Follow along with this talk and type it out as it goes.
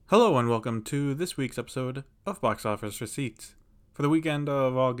Hello and welcome to this week's episode of Box Office Receipts. For the weekend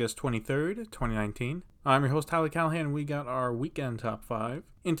of August 23rd, 2019, I'm your host Tyler Callahan and we got our weekend top 5,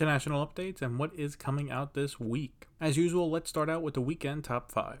 international updates, and what is coming out this week. As usual, let's start out with the weekend top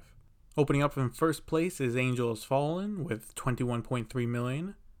 5. Opening up in first place is Angel Has Fallen with $21.3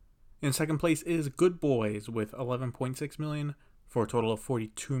 million. In second place is Good Boys with $11.6 million for a total of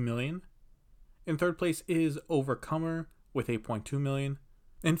 $42 million. In third place is Overcomer with $8.2 million.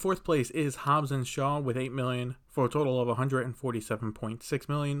 In fourth place is Hobbs & Shaw with $8 million for a total of $147.6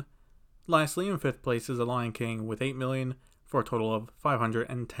 million. Lastly, in fifth place is The Lion King with $8 million for a total of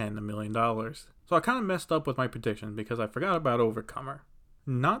 $510 million. So I kind of messed up with my prediction because I forgot about Overcomer.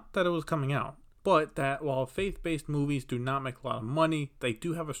 Not that it was coming out, but that while faith-based movies do not make a lot of money, they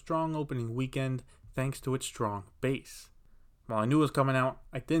do have a strong opening weekend thanks to its strong base. While I knew it was coming out,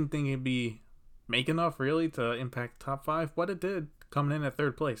 I didn't think it'd be make enough really to impact top 5, but it did, coming in at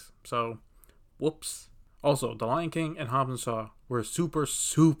third place. So, whoops. Also, The Lion King and Hobbs & Shaw were super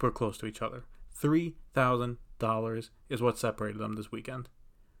close to each other. $3,000 is what separated them this weekend.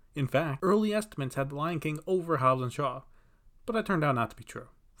 In fact, early estimates had The Lion King over Hobbs & Shaw, but that turned out not to be true.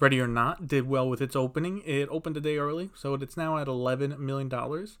 Ready or Not did well with its opening. It opened a day early, so it's now at $11 million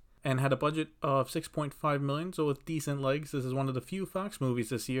and had a budget of $6.5 million, so with decent legs, this is one of the few Fox movies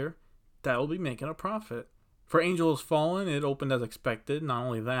this year that will be making a profit. For Angel Has Fallen, it opened as expected. Not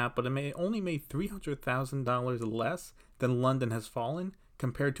only that, but it only made $300,000 less than London Has Fallen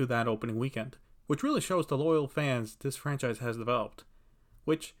compared to that opening weekend, which really shows the loyal fans this franchise has developed.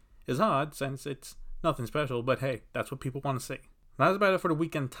 Which is odd since it's nothing special, but hey, that's what people want to see. That's about it for the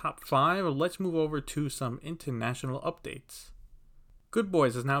weekend top 5. Let's move over to some international updates. Good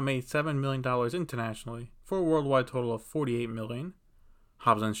Boys has now made $7 million internationally for a worldwide total of $48 million.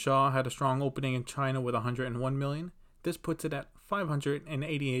 Hobbs & Shaw had a strong opening in China with $101 million. This puts it at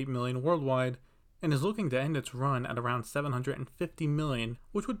 $588 million worldwide and is looking to end its run at around $750 million,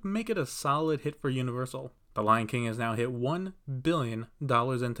 which would make it a solid hit for Universal. The Lion King has now hit $1 billion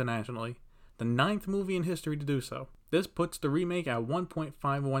internationally, the 9th movie in history to do so. This puts the remake at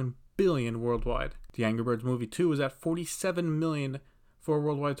 $1.51 billion worldwide. The Angry Birds Movie 2 is at $47 million for a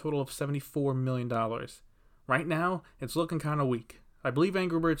worldwide total of $74 million. Right now, it's looking kind of weak. I believe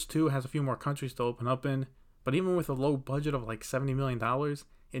Angry Birds 2 has a few more countries to open up in, but even with a low budget of like $70 million,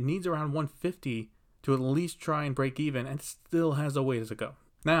 it needs around $150 to at least try and break even, and still has a ways to go.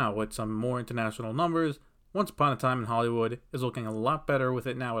 Now, with some more international numbers, Once Upon a Time in Hollywood is looking a lot better, with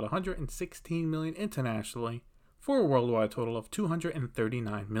it now at $116 million internationally for a worldwide total of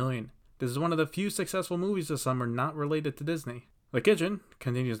 $239 million. This is one of the few successful movies this summer not related to Disney. The Kitchen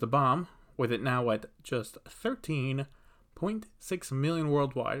continues to bomb, with it now at just $13.6 million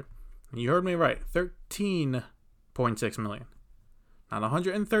worldwide. You heard me right, $13.6 million. Not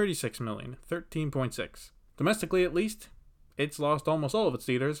 $136 million, 13.6. Domestically, at least, it's lost almost all of its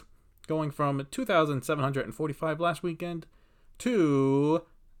theaters, going from 2,745 last weekend to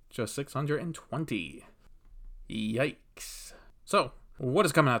just 620. Yikes. So, what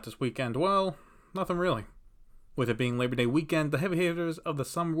is coming out this weekend? Well, nothing really. With it being Labor Day weekend, the heavy hitters of the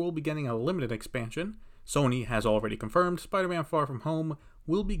summer will be getting a limited expansion. Sony has already confirmed Spider-Man Far From Home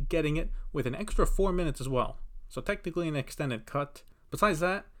will be getting it with an extra 4 minutes as well, so technically an extended cut. Besides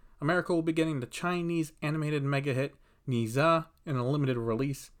that, America will be getting the Chinese animated mega hit Ne Zha in a limited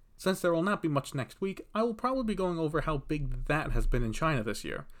release. Since there will not be much next week, I will probably be going over how big that has been in China this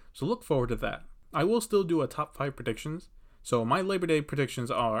year, so look forward to that. I will still do a top 5 predictions, so my Labor Day predictions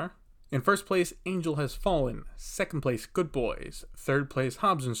are: in first place, Angel Has Fallen. Second place, Good Boys. Third place,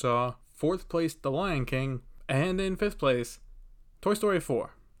 Hobbs & Shaw. Fourth place, The Lion King. And in fifth place, Toy Story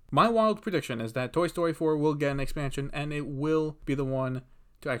 4. My wild prediction is that Toy Story 4 will get an expansion and it will be the one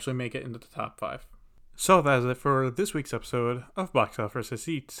to actually make it into the top 5. So that is it for this week's episode of Box Office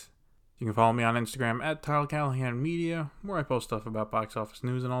Receipts. You can follow me on Instagram at Tyler Callahan Media, where I post stuff about box office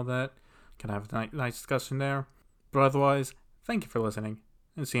news and all that. Can have a nice discussion there. But otherwise, thank you for listening,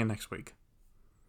 and see you next week.